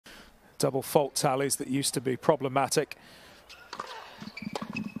Double fault tallies that used to be problematic.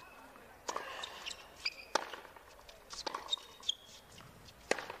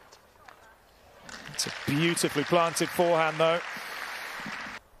 It's a beautifully planted forehand, though.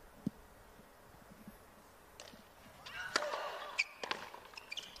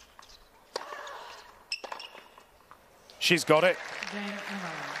 She's got it.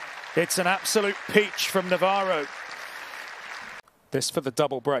 It's an absolute peach from Navarro. This for the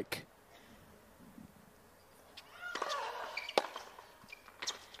double break.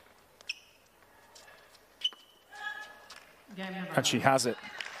 And she has it.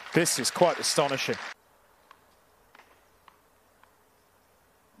 This is quite astonishing.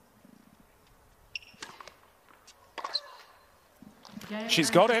 She's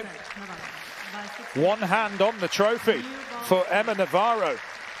got it. One hand on the trophy for Emma Navarro.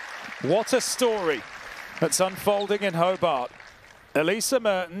 What a story that's unfolding in Hobart. Elise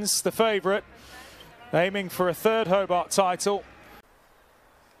Mertens, the favourite, aiming for a third Hobart title.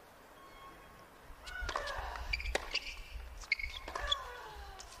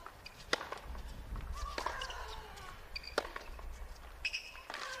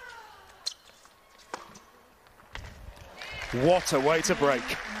 What a way to break.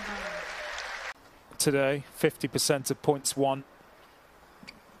 Today, 50% of points won.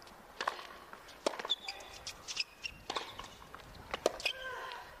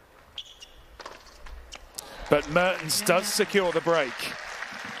 But Mertens does secure the break.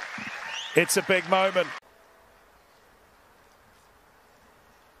 It's a big moment.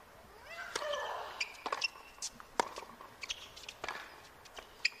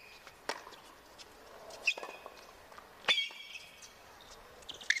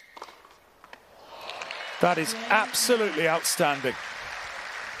 That is absolutely outstanding.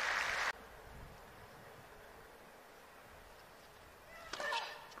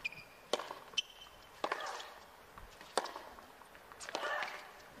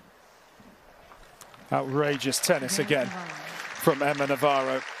 Outrageous tennis again from Emma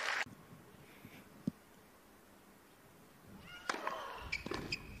Navarro.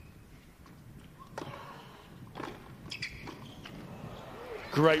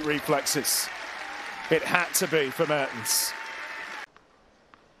 Great reflexes. It had to be for Mertens.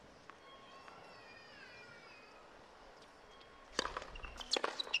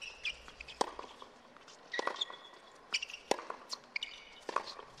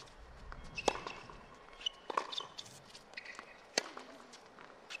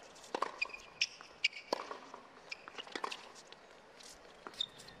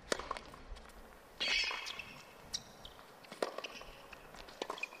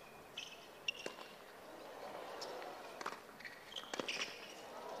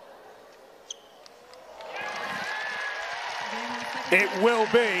 It will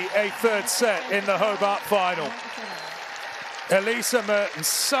be a third set in the Hobart final. Elise Mertens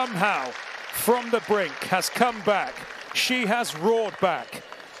somehow from the brink has come back. She has roared back.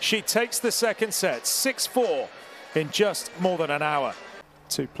 She takes the second set, 6-4 in just more than an hour.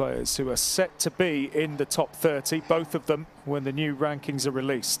 Two players who are set to be in the top 30, both of them when the new rankings are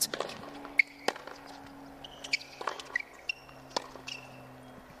released.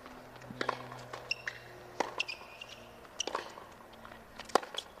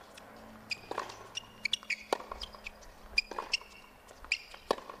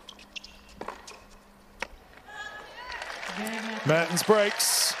 Mertens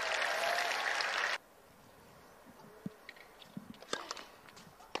breaks.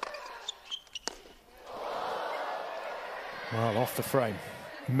 Well, off the frame.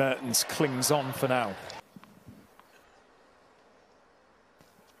 Mertens clings on for now.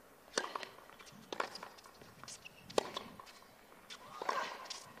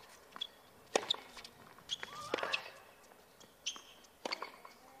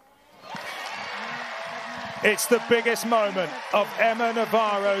 It's the biggest moment of Emma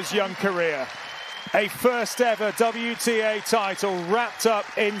Navarro's young career. A first ever WTA title wrapped up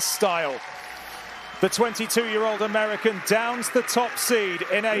in style. The 22-year-old American downs the top seed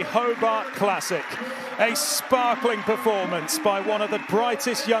in a Hobart Classic. A sparkling performance by one of the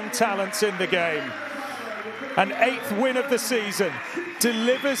brightest young talents in the game. An 8th win of the season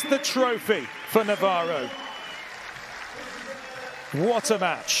delivers the trophy for Navarro. What a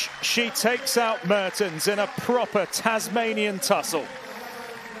match. She takes out Mertens in a proper Tasmanian tussle.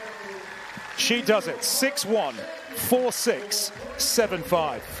 She does it 6-1, 4-6,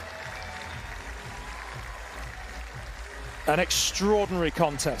 7-5. An extraordinary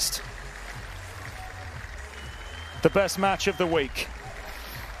contest. The best match of the week.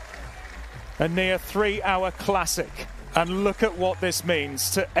 A near 3-hour classic And look at what this means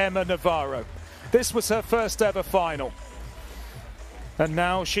to Emma Navarro. This was her first ever final. And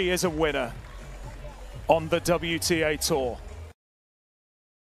now she is a winner on the WTA Tour.